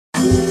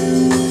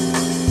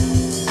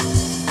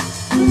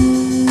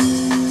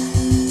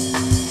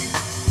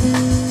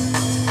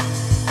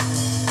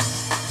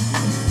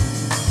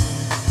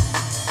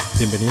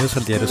Bienvenidos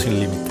al Diario Sin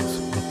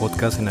Límites, un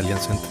podcast en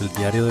alianza entre el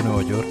Diario de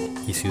Nueva York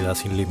y Ciudad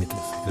Sin Límites,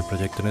 el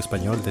proyecto en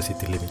español de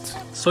City Limits.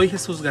 Soy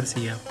Jesús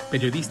García,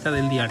 periodista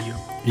del diario.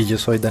 Y yo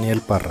soy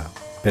Daniel Parra,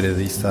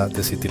 periodista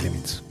de City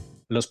Limits.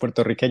 Los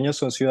puertorriqueños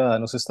son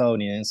ciudadanos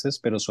estadounidenses,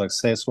 pero su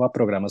acceso a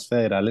programas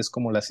federales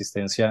como la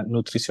Asistencia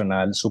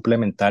Nutricional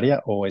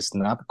Suplementaria o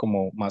SNAP,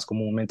 como más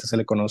comúnmente se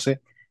le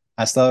conoce,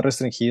 ha estado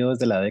restringido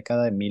desde la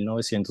década de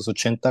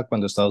 1980,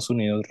 cuando Estados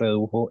Unidos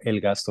redujo el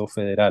gasto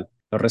federal.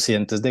 Los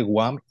residentes de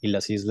Guam y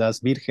las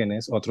Islas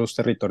Vírgenes, otros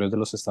territorios de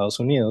los Estados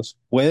Unidos,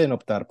 pueden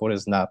optar por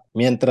SNAP,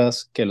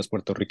 mientras que los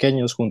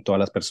puertorriqueños, junto a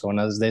las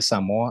personas de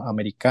Samoa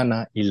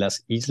Americana y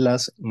las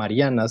Islas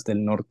Marianas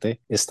del Norte,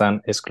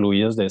 están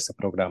excluidos de este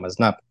programa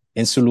SNAP.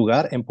 En su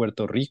lugar, en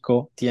Puerto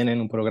Rico, tienen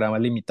un programa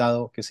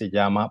limitado que se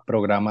llama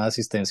Programa de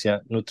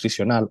Asistencia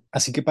Nutricional.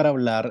 Así que para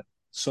hablar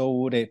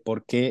sobre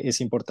por qué es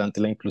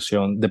importante la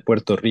inclusión de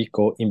Puerto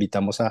Rico,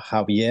 invitamos a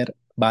Javier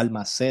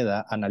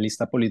Balmaceda,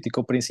 analista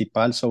político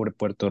principal sobre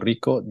Puerto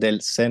Rico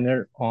del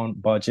Center on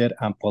Budget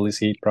and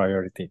Policy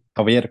Priority.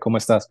 Javier, ¿cómo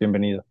estás?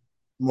 Bienvenido.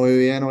 Muy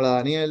bien, hola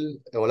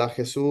Daniel, hola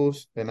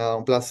Jesús, de nada,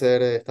 un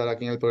placer estar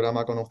aquí en el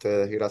programa con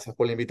ustedes y gracias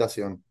por la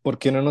invitación. ¿Por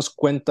qué no nos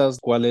cuentas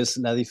cuál es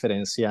la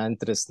diferencia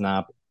entre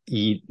SNAP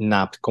y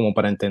NAP, como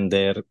para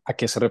entender a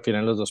qué se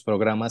refieren los dos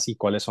programas y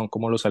cuáles son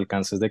como los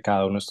alcances de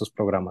cada uno de estos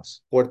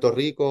programas? Puerto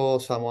Rico,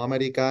 Samoa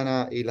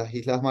Americana y las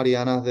Islas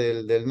Marianas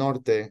del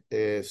Norte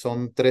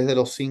son tres de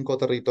los 5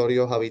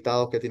 territorios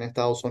habitados que tiene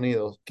Estados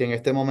Unidos, que en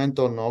este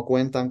momento no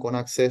cuentan con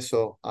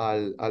acceso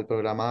al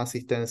programa de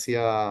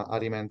asistencia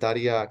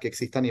alimentaria que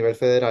existe a nivel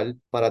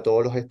federal para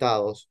todos los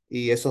estados.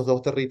 Y esos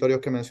 2 territorios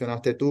que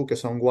mencionaste tú, que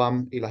son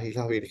Guam y las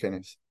Islas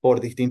Vírgenes, por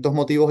distintos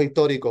motivos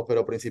históricos,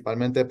 pero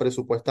principalmente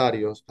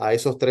presupuestarios, a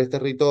esos 3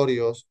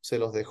 territorios se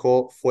los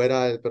dejó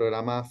fuera del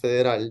programa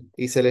federal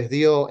y se les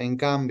dio, en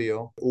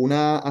cambio,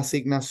 una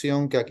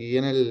asignación que aquí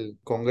en el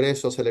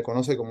Congreso se le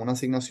conoce como una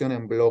asignación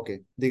en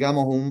bloque.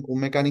 Digamos, un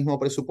mecanismo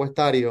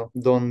presupuestario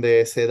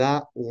donde se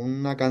da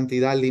una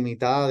cantidad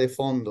limitada de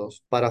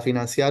fondos para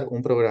financiar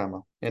un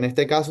programa. En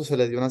este caso se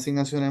le dio una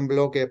asignación en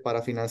bloque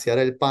para financiar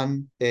el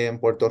PAN en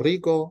Puerto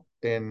Rico,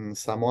 en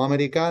Samoa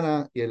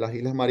Americana y en las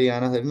Islas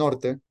Marianas del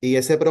Norte. Y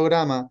ese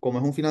programa, como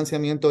es un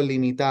financiamiento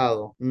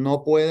limitado,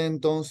 no puede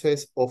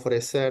entonces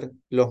ofrecer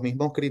los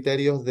mismos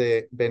criterios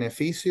de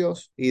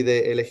beneficios y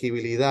de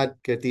elegibilidad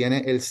que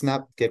tiene el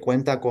SNAP, que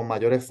cuenta con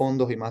mayores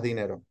fondos y más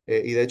dinero.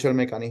 Y de hecho el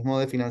mecanismo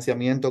de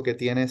financiamiento que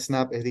tiene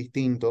SNAP es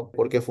distinto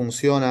porque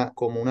funciona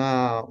como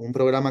un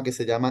programa que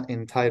se llama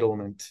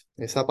entitlement.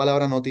 Esa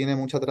palabra no tiene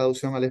mucha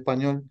traducción al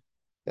español,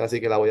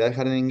 así que la voy a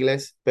dejar en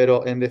inglés,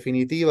 pero en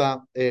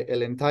definitiva,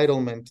 el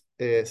entitlement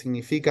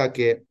significa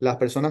que las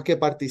personas que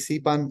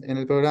participan en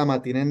el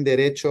programa tienen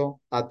derecho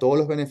a todos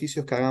los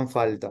beneficios que hagan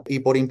falta. Y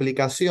por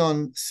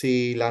implicación,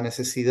 si la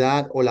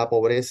necesidad o la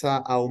pobreza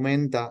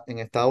aumenta en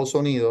Estados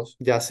Unidos,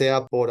 ya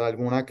sea por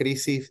alguna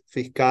crisis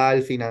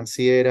fiscal,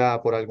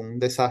 financiera, por algún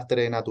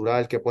desastre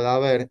natural que pueda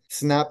haber,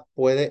 SNAP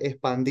puede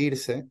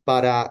expandirse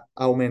para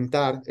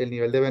aumentar el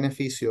nivel de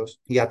beneficios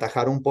y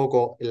atajar un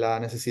poco la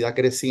necesidad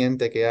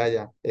creciente que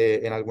haya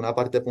en alguna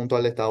parte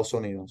puntual de Estados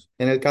Unidos.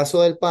 En el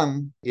caso del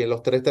PAN y en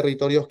los 3 territorios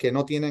que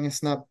no tienen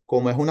SNAP,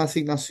 como es una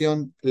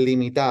asignación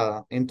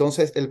limitada,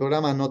 entonces el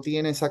programa no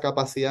tiene esa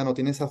capacidad, no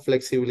tiene esa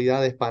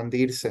flexibilidad de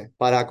expandirse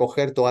para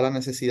acoger toda la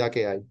necesidad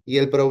que hay. Y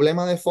el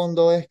problema de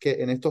fondo es que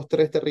en estos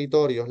 3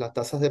 territorios las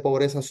tasas de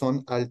pobreza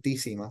son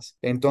altísimas.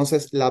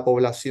 Entonces la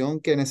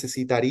población que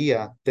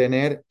necesitaría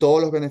tener todos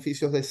los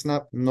beneficios de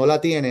SNAP no la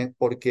tiene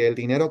porque el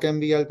dinero que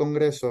envía el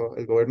Congreso,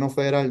 el gobierno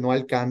federal, no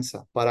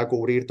alcanza para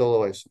cubrir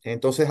todo eso.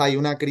 Entonces hay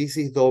una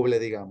crisis doble,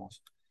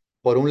 digamos.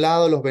 Por un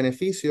lado, los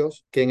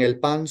beneficios, que en el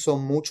PAN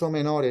son mucho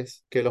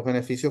menores que los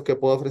beneficios que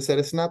puede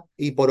ofrecer SNAP.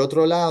 Y por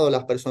otro lado,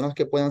 las personas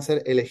que puedan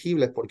ser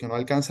elegibles porque no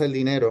alcanza el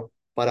dinero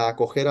para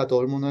acoger a todo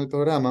el mundo en el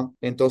programa.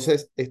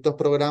 Entonces, estos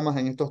programas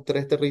en estos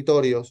 3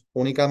 territorios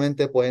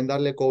únicamente pueden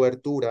darle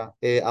cobertura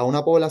a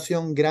una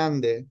población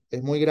grande,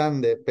 es muy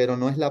grande, pero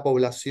no es la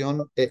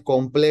población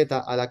completa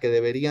a la que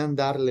deberían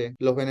darle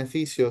los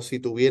beneficios si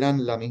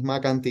tuvieran la misma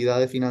cantidad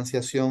de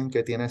financiación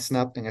que tiene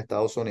SNAP en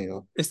Estados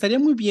Unidos. Estaría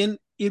muy bien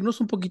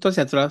irnos un poquito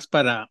hacia atrás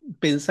para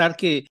pensar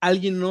que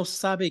alguien no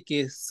sabe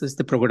qué es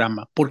este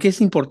programa. ¿Por qué es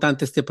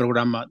importante este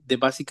programa de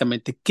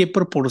básicamente qué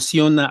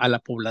proporciona a la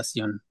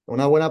población?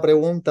 Una buena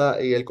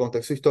pregunta y el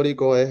contexto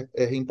histórico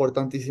es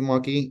importantísimo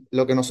aquí.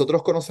 Lo que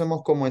nosotros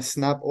conocemos como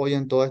SNAP hoy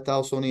en todo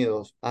Estados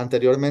Unidos,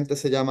 anteriormente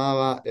se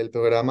llamaba el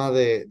programa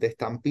de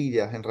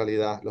estampillas, en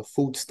realidad, los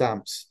food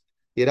stamps.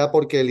 Y era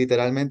porque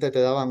literalmente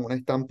te daban una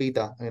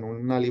estampita en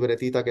una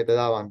libretita que te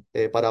daban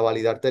para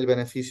validarte el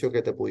beneficio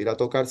que te pudiera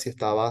tocar si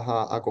estabas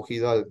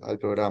acogido al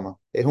programa.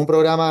 Es un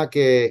programa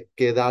que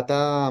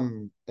data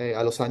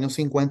a los años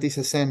 50 y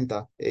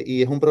 60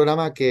 y es un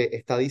programa que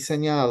está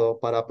diseñado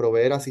para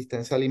proveer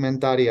asistencia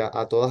alimentaria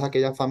a todas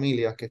aquellas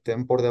familias que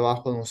estén por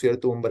debajo de un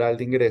cierto umbral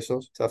de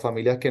ingresos, o sea,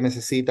 familias que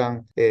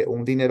necesitan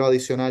un dinero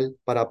adicional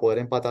para poder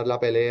empatar la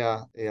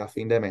pelea a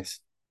fin de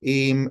mes.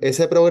 Y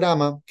ese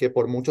programa, que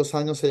por muchos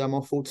años se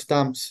llamó Food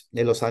Stamps,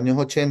 en los años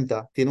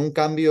 80, tiene un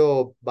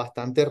cambio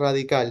bastante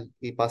radical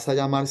y pasa a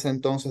llamarse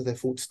entonces de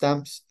Food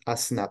Stamps a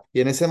SNAP.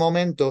 Y en ese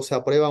momento se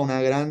aprueba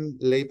una gran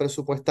ley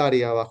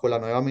presupuestaria bajo la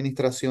nueva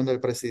administración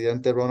del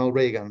presidente Ronald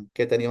Reagan,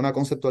 que tenía una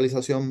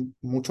conceptualización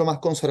mucho más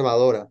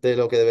conservadora de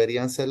lo que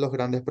deberían ser los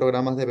grandes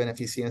programas de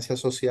beneficencia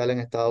social en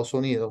Estados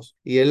Unidos.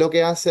 Y él lo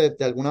que hace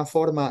de alguna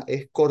forma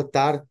es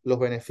cortar los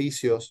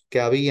beneficios que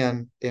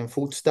habían en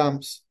Food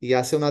Stamps y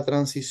hace una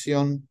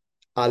transición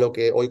a lo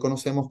que hoy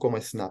conocemos como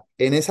SNAP.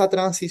 En esa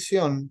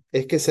transición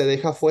es que se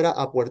deja fuera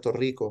a Puerto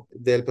Rico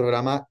del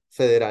programa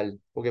federal,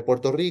 porque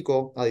Puerto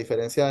Rico, a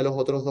diferencia de los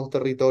otros dos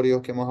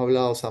territorios que hemos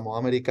hablado, Samoa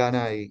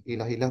Americana y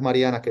las Islas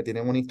Marianas, que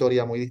tienen una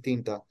historia muy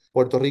distinta,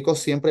 Puerto Rico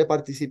siempre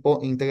participó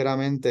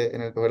íntegramente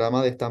en el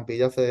programa de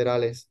estampillas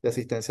federales de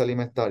asistencia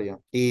alimentaria.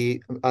 Y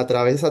a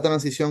través de esa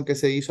transición que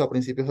se hizo a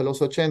principios de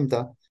los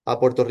 80, a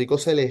Puerto Rico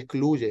se le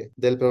excluye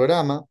del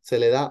programa, se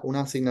le da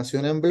una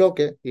asignación en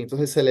bloque y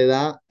entonces se le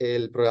da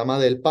el programa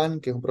del PAN,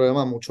 que es un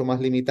programa mucho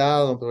más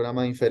limitado, un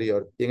programa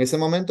inferior. Y en ese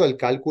momento el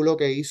cálculo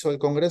que hizo el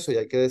Congreso, y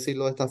hay que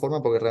decirlo de esta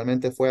forma porque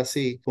realmente fue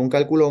así, fue un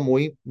cálculo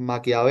muy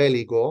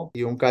maquiavélico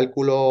y un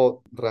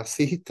cálculo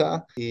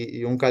racista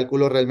y un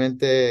cálculo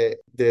realmente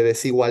de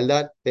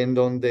desigualdad, en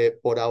donde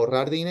por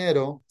ahorrar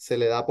dinero se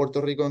le da a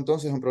Puerto Rico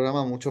entonces un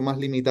programa mucho más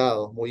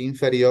limitado, muy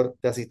inferior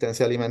de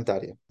asistencia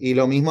alimentaria. Y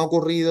lo mismo ha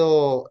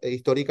ocurrido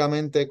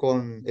históricamente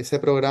con ese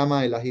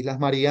programa en las Islas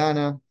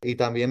Marianas y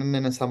también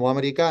en Samoa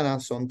Americana.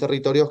 Son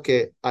territorios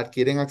que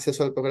adquieren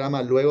acceso al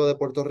programa luego de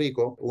Puerto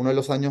Rico, uno en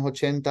los años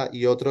 80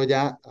 y otro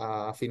ya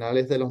a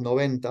finales de los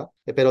 90,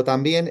 pero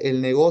también el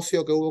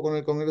negocio que hubo con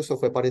el Congreso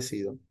fue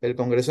parecido. El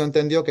Congreso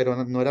entendió que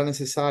no era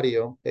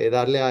necesario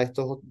darle a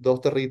estos dos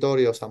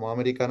territorios, Samoa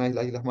Americana y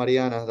las Islas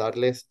Marianas,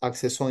 darles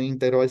acceso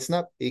íntegro al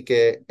SNAP y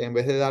que en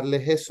vez de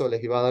darles eso,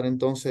 les iba a dar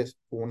entonces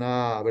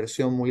una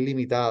versión muy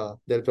limitada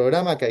del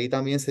programa que ahí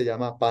también se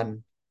llama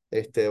PAN.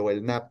 O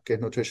el NAP, que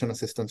es Nutrition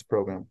Assistance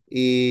Program.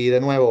 Y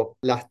de nuevo,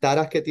 las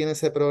taras que tiene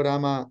ese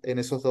programa en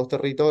esos dos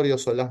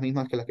territorios son las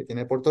mismas que las que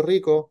tiene Puerto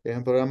Rico. Es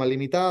un programa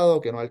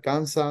limitado que no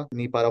alcanza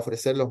ni para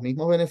ofrecer los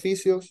mismos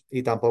beneficios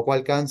y tampoco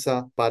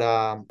alcanza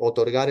para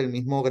otorgar el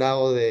mismo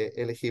grado de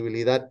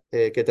elegibilidad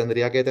que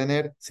tendría que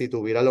tener si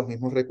tuviera los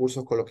mismos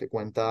recursos con los que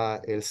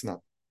cuenta el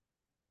SNAP.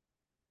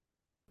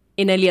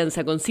 En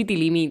alianza con City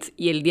Limits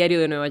y el Diario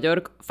de Nueva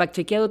York,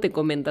 Factchequeado te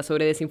comenta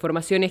sobre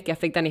desinformaciones que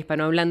afectan a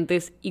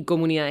hispanohablantes y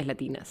comunidades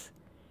latinas.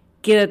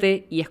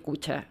 Quédate y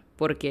escucha,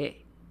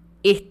 porque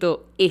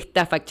esto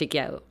está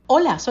factchequeado.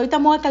 Hola, soy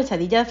Tamoa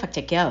Calzadilla de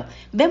Factchequeado.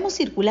 Vemos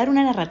circular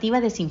una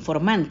narrativa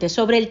desinformante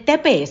sobre el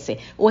TPS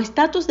o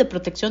estatus de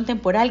protección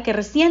temporal que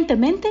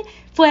recientemente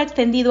fue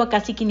extendido a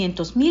casi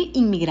 500,000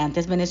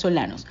 inmigrantes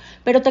venezolanos.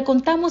 Pero te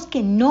contamos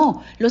que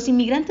no, los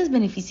inmigrantes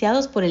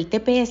beneficiados por el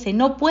TPS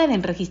no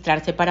pueden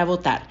registrarse para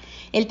votar.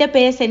 El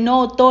TPS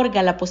no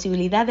otorga la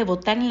posibilidad de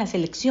votar en las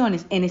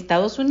elecciones en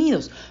Estados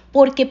Unidos,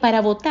 porque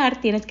para votar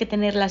tienes que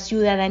tener la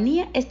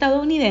ciudadanía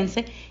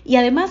estadounidense y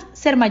además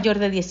ser mayor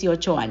de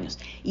 18 años.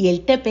 Y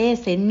el TPS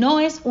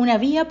no es una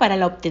vía para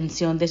la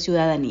obtención de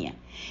ciudadanía.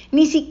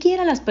 Ni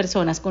siquiera las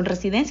personas con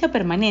residencia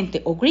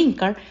permanente o green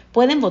card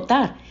pueden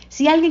votar.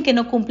 Si alguien que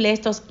no cumple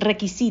estos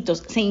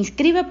requisitos se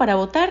inscribe para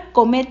votar,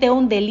 comete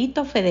un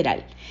delito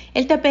federal.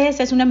 El TPS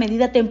es una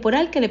medida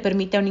temporal que le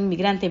permite a un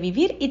inmigrante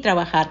vivir y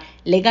trabajar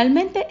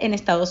legalmente en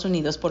Estados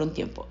Unidos por un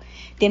tiempo.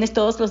 Tienes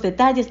todos los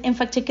detalles en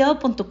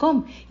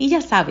factchequeado.com y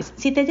ya sabes,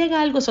 si te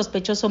llega algo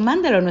sospechoso,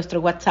 mándalo a nuestro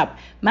WhatsApp,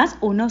 más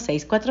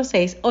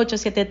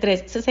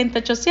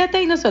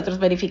 1-646-873-6087 y nosotros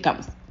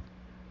verificamos.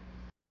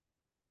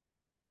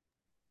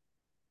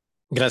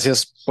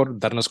 Gracias por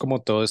darnos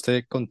como todo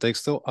este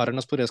contexto. Ahora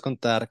nos podrías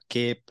contar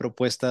qué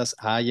propuestas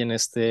hay en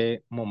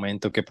este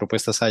momento, qué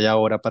propuestas hay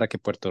ahora para que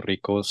Puerto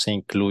Rico se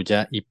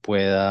incluya y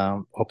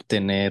pueda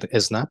obtener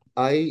SNAP.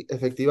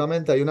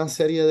 Efectivamente, hay una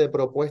serie de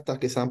propuestas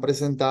que se han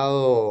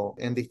presentado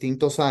en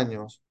distintos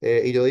años,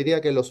 y yo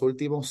diría que en los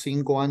últimos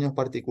 5 años,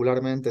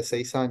 particularmente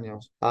 6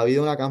 años, ha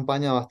habido una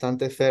campaña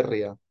bastante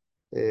férrea,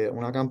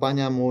 una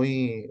campaña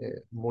muy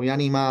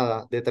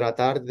animada de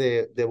tratar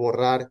de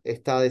borrar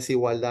esta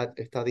desigualdad,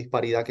 esta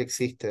disparidad que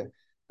existe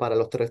para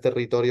los tres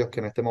territorios que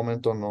en este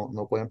momento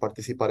no pueden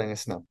participar en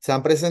SNAP. Se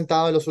han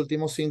presentado en los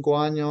últimos 5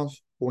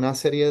 años una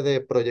serie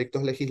de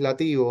proyectos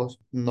legislativos.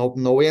 No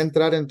voy a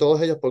entrar en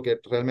todos ellos porque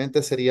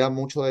realmente sería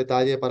mucho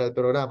detalle para el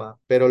programa,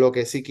 pero lo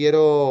que sí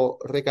quiero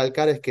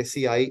recalcar es que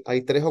sí, hay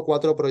 3 o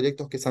 4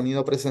 proyectos que se han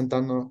ido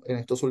presentando en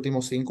estos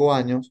últimos 5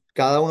 años.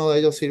 Cada uno de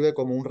ellos sirve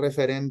como un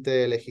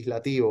referente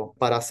legislativo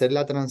para hacer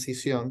la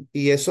transición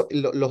y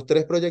los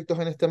 3 proyectos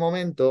en este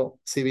momento,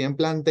 si bien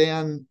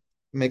plantean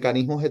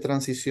mecanismos de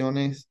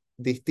transiciones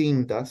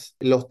distintas,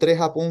 los 3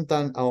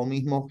 apuntan a un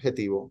mismo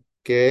objetivo,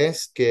 que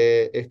es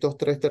que estos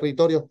 3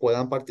 territorios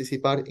puedan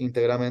participar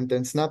íntegramente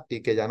en SNAP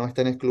y que ya no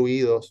estén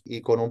excluidos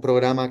y con un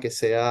programa que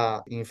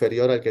sea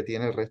inferior al que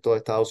tiene el resto de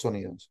Estados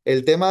Unidos.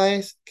 El tema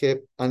es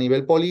que a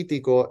nivel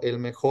político, el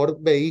mejor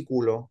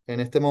vehículo en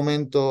este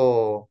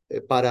momento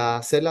para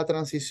hacer la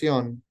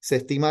transición, se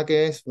estima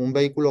que es un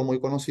vehículo muy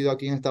conocido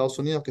aquí en Estados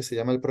Unidos que se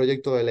llama el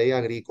proyecto de ley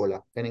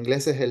agrícola. En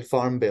inglés es el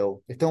Farm Bill.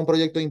 Este es un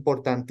proyecto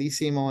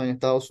importantísimo en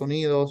Estados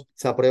Unidos.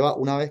 Se aprueba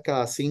una vez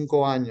cada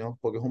 5 años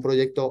porque es un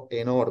proyecto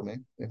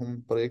enorme, es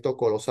un proyecto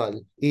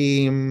colosal.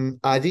 Y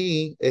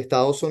allí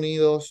Estados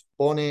Unidos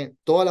pone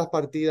todas las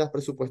partidas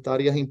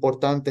presupuestarias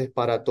importantes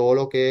para todo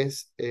lo que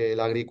es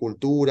la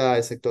agricultura,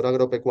 el sector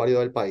agropecuario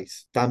del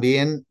país.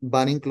 También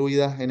van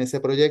incluidas en ese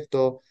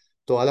proyecto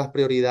todas las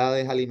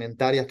prioridades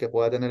alimentarias que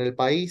pueda tener el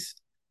país.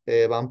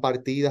 Van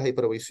partidas y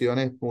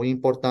provisiones muy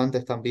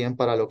importantes también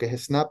para lo que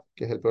es SNAP,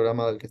 que es el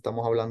programa del que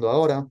estamos hablando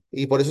ahora.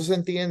 Y por eso se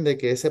entiende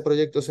que ese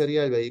proyecto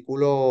sería el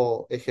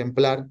vehículo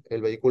ejemplar,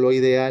 el vehículo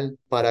ideal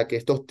para que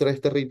estos 3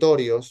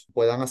 territorios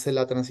puedan hacer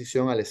la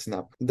transición al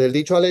SNAP. Del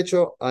dicho al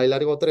hecho hay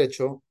largo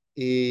trecho.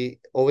 Y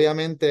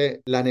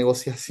obviamente la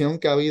negociación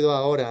que ha habido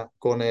ahora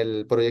con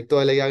el proyecto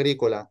de ley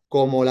agrícola,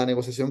 como la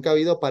negociación que ha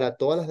habido para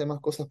todas las demás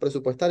cosas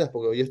presupuestarias,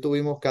 porque hoy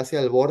estuvimos casi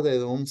al borde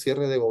de un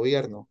cierre de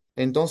gobierno.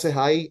 Entonces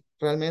hay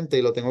realmente,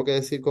 y lo tengo que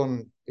decir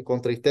con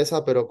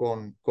tristeza, pero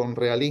con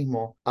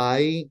realismo,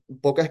 hay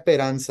poca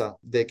esperanza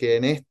de que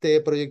en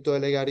este proyecto de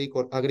ley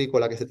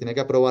agrícola que se tiene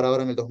que aprobar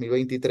ahora en el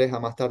 2023, a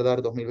más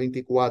tardar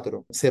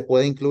 2024, se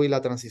pueda incluir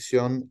la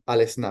transición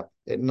al SNAP.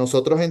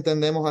 Nosotros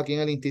entendemos aquí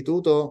en el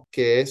instituto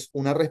que es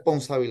una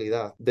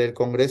responsabilidad del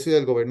Congreso y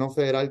del gobierno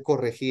federal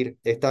corregir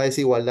esta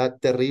desigualdad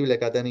terrible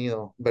que ha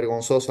tenido,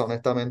 vergonzosa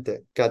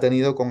honestamente, que ha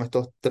tenido con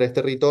estos 3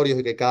 territorios,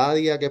 y que cada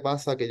día que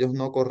pasa que ellos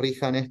no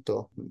corrijan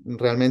esto,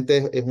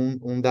 realmente es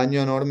un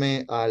daño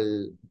enorme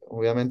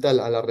obviamente a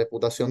la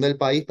reputación del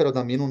país, pero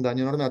también un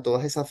daño enorme a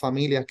todas esas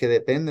familias que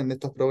dependen de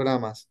estos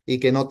programas y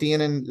que no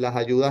tienen las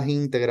ayudas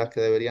íntegras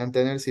que deberían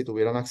tener si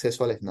tuvieran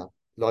acceso al SNAP.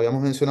 Lo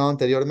habíamos mencionado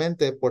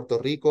anteriormente, Puerto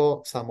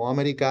Rico, Samoa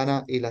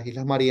Americana y las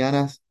Islas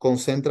Marianas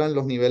concentran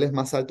los niveles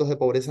más altos de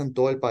pobreza en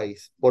todo el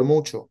país, por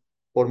mucho.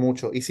 Por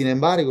mucho. Y sin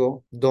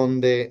embargo,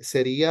 donde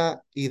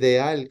sería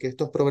ideal que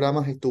estos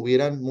programas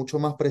estuvieran mucho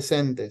más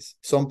presentes,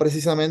 son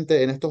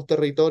precisamente en estos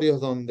territorios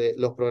donde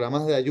los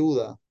programas de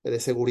ayuda, de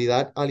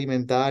seguridad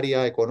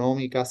alimentaria,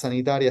 económica,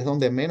 sanitaria, es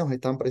donde menos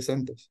están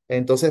presentes.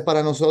 Entonces,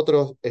 para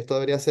nosotros, esto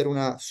debería ser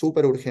una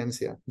súper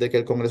urgencia de que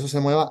el Congreso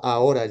se mueva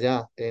ahora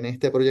ya en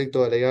este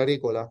proyecto de ley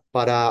agrícola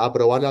para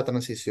aprobar la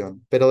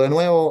transición. Pero de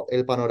nuevo,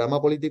 el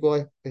panorama político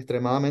es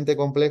extremadamente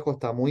complejo,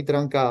 está muy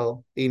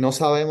trancado y no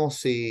sabemos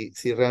si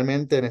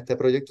realmente en este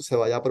proyecto se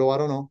vaya a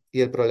aprobar o no. Y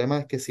el problema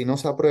es que si no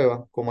se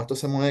aprueba, como esto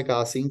se mueve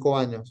cada 5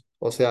 años,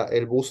 o sea,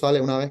 el bus sale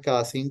una vez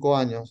cada 5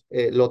 años,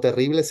 lo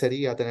terrible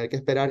sería tener que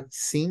esperar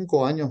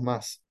 5 años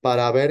más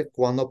para ver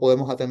cuándo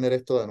podemos atender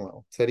esto de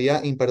nuevo. Sería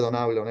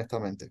imperdonable,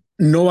 honestamente.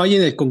 No hay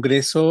en el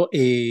Congreso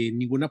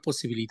ninguna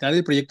posibilidad.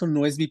 El proyecto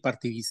no es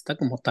bipartidista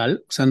como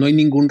tal. O sea, no hay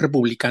ningún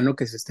republicano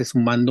que se esté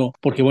sumando,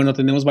 porque bueno,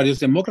 tenemos varios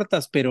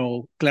demócratas,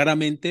 pero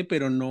claramente,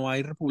 pero no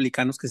hay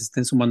republicanos que se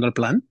estén sumando al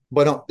plan.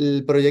 Bueno,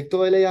 el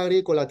proyecto de ley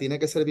agrícola tiene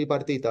que ser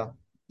bipartita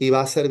y va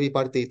a ser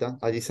bipartita.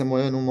 Allí se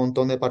mueven un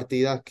montón de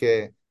partidas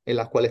en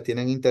las cuales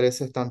tienen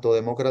intereses tanto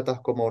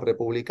demócratas como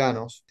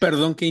republicanos.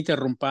 Perdón que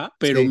interrumpa,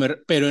 pero, Sí.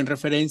 pero en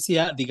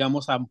referencia,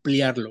 digamos, a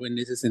ampliarlo en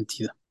ese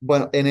sentido.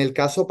 Bueno, en el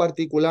caso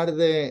particular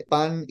de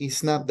PAN y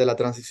SNAP, de la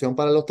transición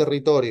para los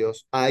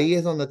territorios, ahí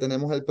es donde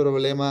tenemos el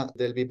problema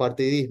del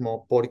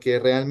bipartidismo, porque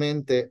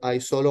realmente hay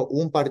solo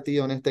un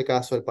partido, en este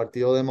caso, el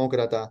Partido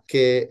Demócrata,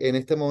 que en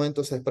este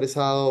momento se ha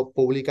expresado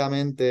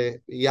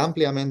públicamente y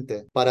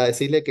ampliamente para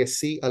decirle que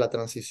sí a la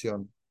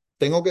transición.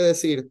 Tengo que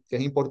decir que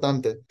es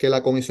importante que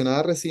la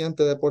comisionada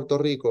residente de Puerto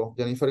Rico,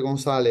 Jennifer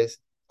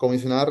González,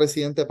 comisionada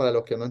residente, para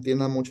los que no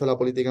entiendan mucho la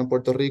política en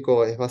Puerto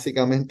Rico, es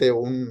básicamente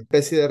una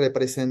especie de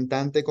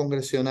representante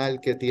congresional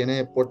que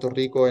tiene Puerto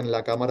Rico en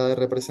la Cámara de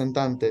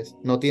Representantes.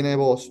 No tiene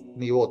voz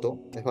ni voto,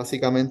 es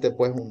básicamente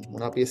pues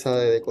una pieza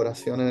de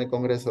decoración en el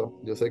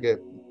Congreso. Yo sé que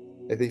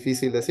es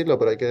difícil decirlo,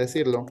 pero hay que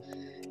decirlo.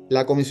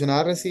 La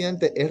comisionada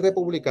residente es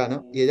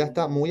republicana y ella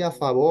está muy a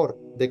favor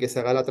de que se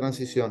haga la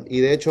transición.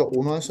 Y de hecho,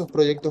 uno de esos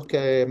proyectos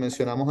que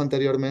mencionamos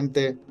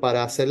anteriormente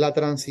para hacer la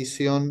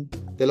transición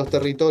de los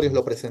territorios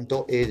lo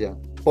presentó ella.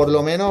 Por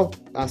lo menos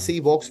así,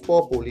 Vox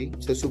Populi,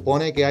 se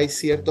supone que hay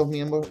ciertos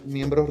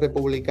miembros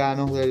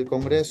republicanos del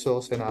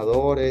Congreso,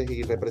 senadores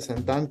y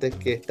representantes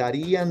que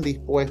estarían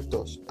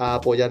dispuestos a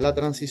apoyar la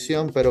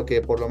transición, pero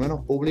que por lo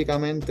menos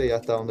públicamente y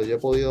hasta donde yo he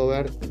podido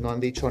ver no han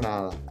dicho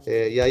nada.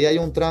 Y ahí hay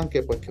un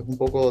tranque pues que es un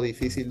poco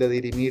difícil de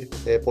dirimir,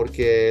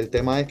 porque el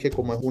tema es que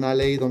como es una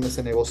ley donde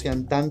se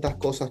negocian tantas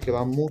cosas que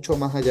van mucho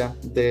más allá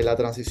de la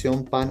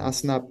transición PAN a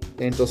SNAP,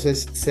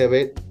 entonces se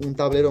ve un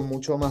tablero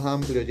mucho más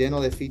amplio,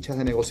 lleno de fichas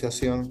de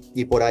negociación,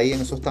 y por ahí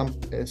en esos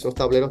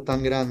tableros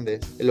tan grandes,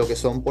 lo que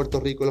son Puerto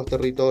Rico y los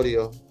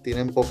territorios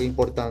tienen poca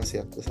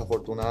importancia,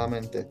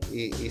 desafortunadamente,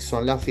 y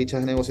son las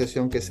fichas de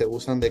negociación que se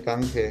usan de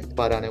canje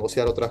para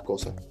negociar otras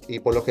cosas, y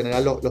por lo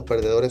general los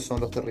perdedores son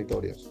los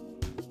territorios.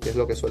 que es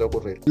lo que suele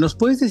ocurrir. ¿Nos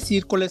puedes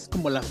decir cuál es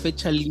como la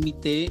fecha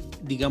límite,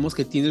 digamos,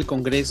 que tiene el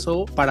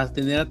Congreso para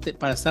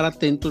estar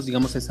atentos,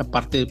 digamos, a esa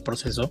parte del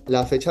proceso?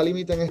 La fecha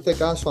límite en este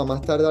caso, a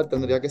más tardar,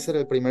 tendría que ser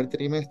el primer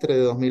trimestre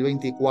de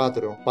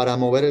 2024 para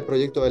mover el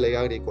proyecto de ley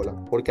agrícola,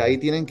 porque ahí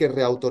tienen que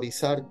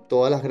reautorizar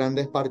todas las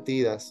grandes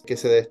partidas que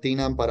se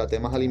destinan para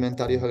temas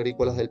alimentarios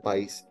agrícolas del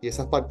país. Y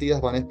esas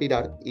partidas van a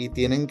expirar y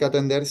tienen que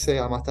atenderse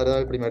a más tardar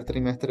el primer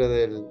trimestre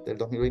del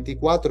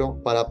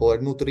 2024 para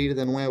poder nutrir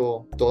de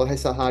nuevo todas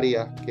esas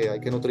áreas que hay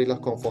que nutrirlas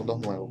con fondos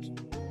nuevos.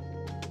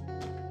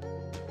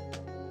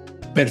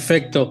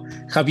 Perfecto.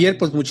 Javier,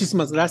 pues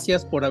muchísimas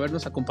gracias por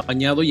habernos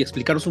acompañado y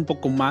explicarnos un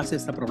poco más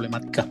esta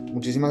problemática.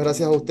 Muchísimas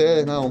gracias a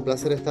ustedes, nada, un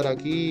placer estar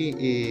aquí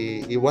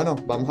y bueno,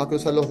 vamos a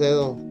cruzar los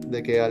dedos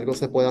de que algo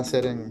se pueda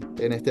hacer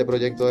en este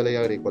proyecto de ley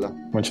agrícola.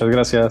 Muchas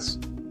gracias.